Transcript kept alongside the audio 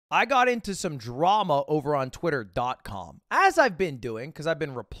I got into some drama over on twitter.com, as I've been doing because I've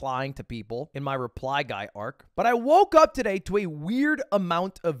been replying to people in my reply guy arc. But I woke up today to a weird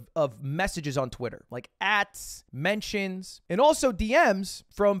amount of messages on Twitter, like ats, mentions, and also DMs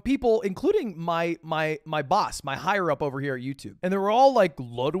from people, including my boss, my higher up over here at YouTube. And they were all like,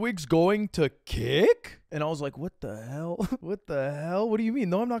 Ludwig's going to kick? And I was like, what the hell? What the hell? What do you mean?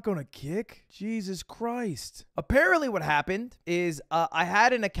 No, I'm not going to kick. Jesus Christ. Apparently what happened is I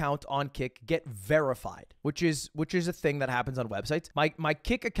had an account on Kick get verified, which is a thing that happens on websites. My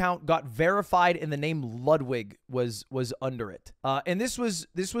Kick account got verified and the name Ludwig was under it. And this was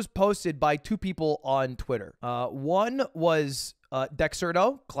posted by two people on Twitter. One was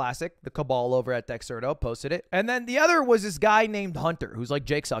xqcow, classic, the cabal over at xqcow posted it. And then the other was this guy named Hunter, who's like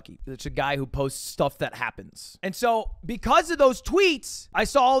Jake Sucky. It's a guy who posts stuff that happens. And so because of those tweets, I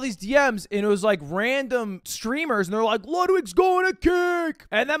saw all these DMs and it was like random streamers and they're like, Ludwig's going to kick.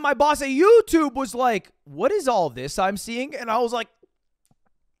 And then my boss at YouTube was like, what is all this I'm seeing? And I was like,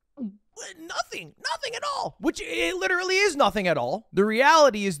 nothing at all, which it literally is nothing at all. The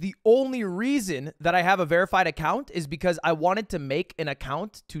reality is the only reason that I have a verified account is because I wanted to make an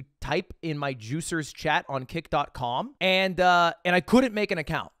account to type in my juicers chat on kick.com and I couldn't make an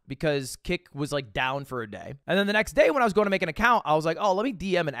account because Kick was like down for a day. And then the next day when I was going to make an account, I was like, oh, let me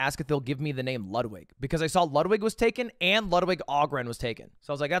DM and ask if they'll give me the name Ludwig because I saw Ludwig was taken and Ludwig Ogren was taken.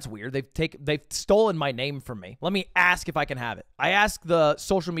 So I was like, that's weird. They've stolen my name from me. Let me ask if I can have it. I asked the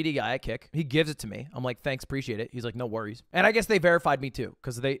social media guy at Kick. He gives it to me. I'm like, thanks, appreciate it. He's like, no worries. And I guess they verified me too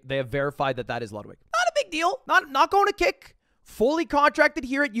because they have verified that is Ludwig. Not a big deal. Not going to Kick. Fully contracted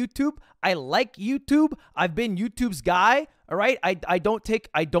here at YouTube. I like YouTube. I've been YouTube's guy. All right. I don't take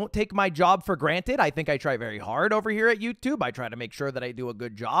my job for granted. I think I try very hard over here at YouTube. I try to make sure that I do a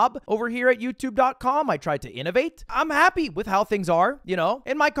good job over here at youtube.com. I try to innovate. I'm happy with how things are, you know,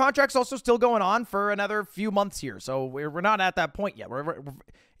 and my contract's also still going on for another few months here. So we're not at that point yet.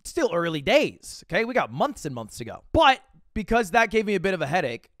 It's still early days. Okay. We got months and months to go. But because that gave me a bit of a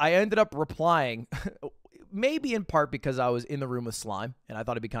headache, I ended up replying maybe in part because I was in the room with Slime and I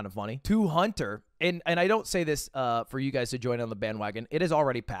thought it'd be kind of funny, to Hunter. And I don't say this for you guys to join on the bandwagon. It has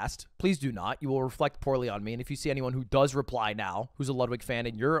already passed. Please do not. You will reflect poorly on me. And if you see anyone who does reply now, who's a Ludwig fan,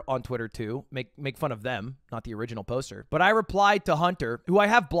 and you're on Twitter too, make fun of them, not the original poster. But I replied to Hunter, who I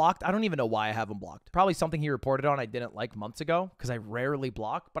have blocked. I don't even know why I have him blocked. Probably something he reported on I didn't like months ago because I rarely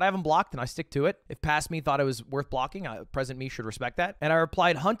block. But I have him blocked and I stick to it. If past me thought it was worth blocking, present me should respect that. And I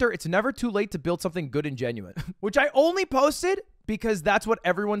replied, Hunter, it's never too late to build something good and genuine. Which I only posted because that's what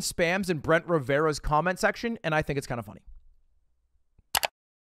everyone spams in Brent Rivera's comment section, and I think it's kind of funny.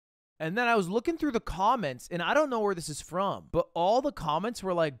 And then I was looking through the comments, and I don't know where this is from, but all the comments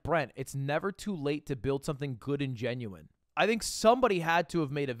were like, Brent, it's never too late to build something good and genuine. I think somebody had to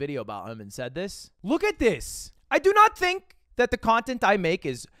have made a video about him and said this. Look at this. I do not think that the content I make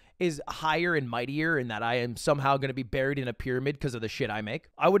is higher and mightier and that I am somehow going to be buried in a pyramid because of the shit I make.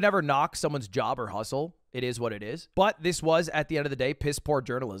 I would never knock someone's job or hustle. It is what it is. But this was, at the end of the day, piss poor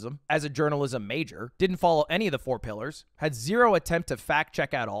journalism. As a journalism major, didn't follow any of the 4 pillars, had zero attempt to fact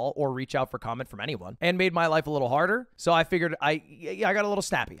check at all or reach out for comment from anyone, and made my life a little harder. So I figured I got a little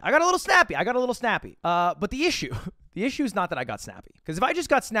snappy. But the issue is not that I got snappy. Because if I just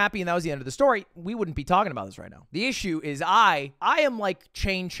got snappy and that was the end of the story, we wouldn't be talking about this right now. The issue is I am like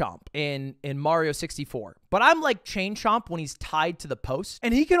Chain Chomp in Mario 64. But I'm like Chain Chomp when he's tied to the post,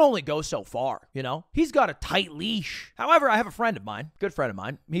 and he can only go so far, you know? He's got a tight leash. However, I have a friend of mine, good friend of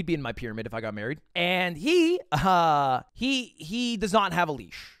mine. He'd be in my pyramid if I got married. And he does not have a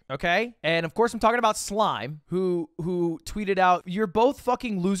leash. Okay. And of course I'm talking about Slime, who tweeted out, you're both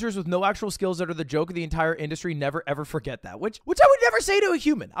fucking losers with no actual skills that are the joke of the entire industry. Never ever forget that. Which I would never say to a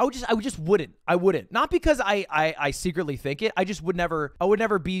human. I just wouldn't. I wouldn't. Not because I secretly think it. I would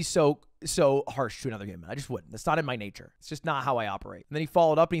never be so harsh to another human. I just wouldn't. That's not in my nature. It's just not how I operate. And then he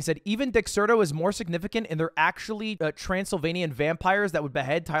followed up and he said, even xqcow is more significant, and they're actually Transylvanian vampires that would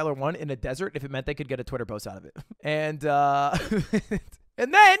behead Tyler 1 in a desert if it meant they could get a Twitter post out of it. And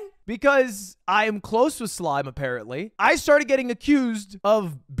and then, because I am close with Slime, apparently, I started getting accused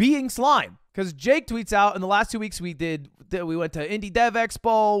of being Slime. Because Jake tweets out, in the last 2 weeks we went to Indie Dev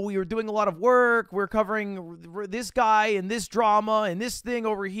Expo, we were doing a lot of work, we're covering this guy and this drama and this thing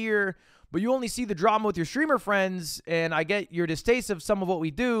over here, but you only see the drama with your streamer friends, and I get your distaste of some of what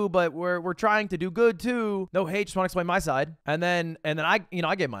we do, but we're trying to do good too. No hate, just want to explain my side. And then I, you know,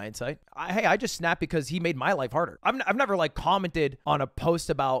 I gave my insight. Hey, I just snapped because he made my life harder. I've never like commented on a post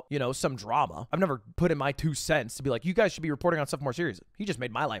about, you know, some drama. I've never put in my 2 cents to be like, you guys should be reporting on stuff more seriously. He just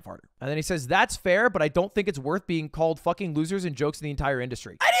made my life harder. And then he says, that's fair, but I don't think it's worth being called fucking losers and jokes in the entire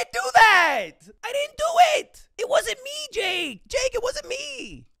industry. I didn't do that. I didn't do it. It wasn't me, Jake. Jake, it wasn't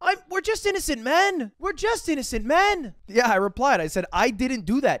me. We're just innocent men. We're just innocent men. Yeah, I replied. I said, I didn't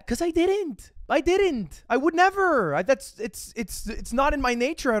do that because I didn't. I would never. It's not in my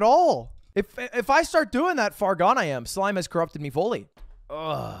nature at all. If I start doing that, far gone I am. Slime has corrupted me fully.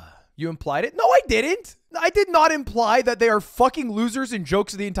 Ugh. You implied it? No, I didn't. I did not imply that they are fucking losers and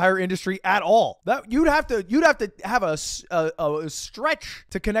jokes of the entire industry at all. That you'd have to have a stretch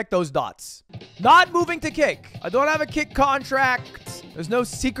to connect those dots. Not moving to Kick. I don't have a Kick contract. There's no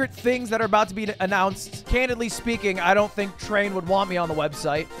secret things that are about to be announced. Candidly speaking, I don't think Train would want me on the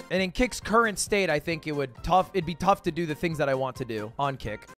website. And in Kick's current state, I think it'd be tough to do the things that I want to do on Kick.